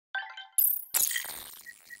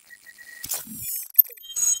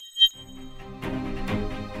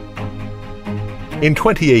In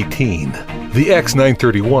 2018, the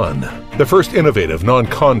X-931, the first innovative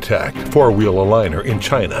non-contact four-wheel aligner in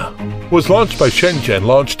China, was launched by Shenzhen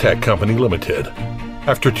Launch Tech Company Limited.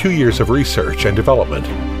 After 2 years of research and development,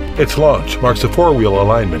 its launch marks a four-wheel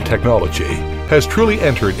alignment technology has truly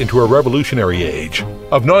entered into a revolutionary age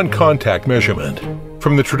of non-contact measurement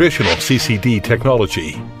from the traditional CCD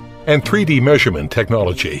technology and 3D measurement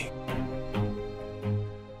technology.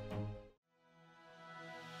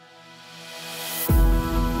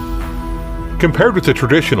 Compared with the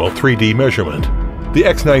traditional 3D measurement, the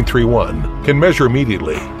X-931 can measure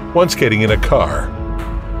immediately once getting in a car.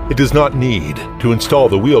 It does not need to install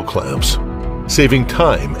the wheel clamps, saving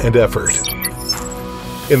time and effort.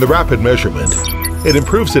 In the rapid measurement, it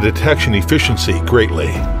improves the detection efficiency greatly,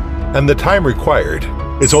 and the time required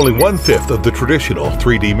is only 1/5 of the traditional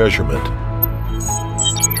 3D measurement.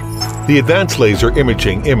 The Advanced Laser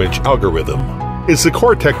Imaging image algorithm is the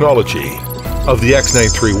core technology of the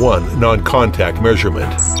X-931 non-contact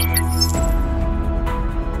measurement.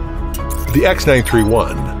 The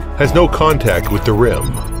X-931 has no contact with the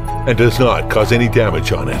rim and does not cause any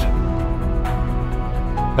damage on it.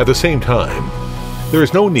 At the same time, there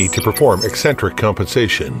is no need to perform eccentric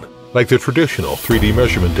compensation like the traditional 3D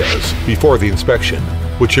measurement does before the inspection,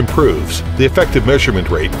 which improves the effective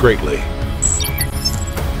measurement rate greatly.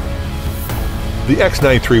 The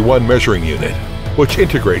X-931 measuring unit, which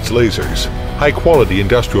integrates lasers, high-quality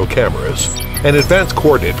industrial cameras, and advanced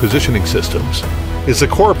coordinate positioning systems, is a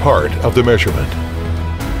core part of the measurement.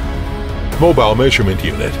 Mobile measurement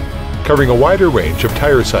unit, covering a wider range of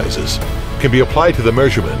tire sizes, can be applied to the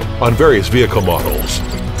measurement on various vehicle models.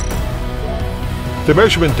 The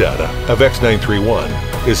measurement data of X-931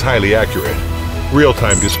 is highly accurate,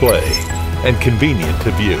 real-time display, and convenient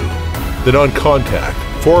to view. The non-contact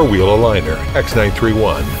four-wheel aligner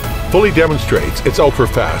X-931 fully demonstrates its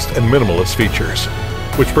ultra-fast and minimalist features,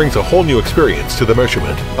 which brings a whole new experience to the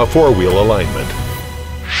measurement of four-wheel alignment.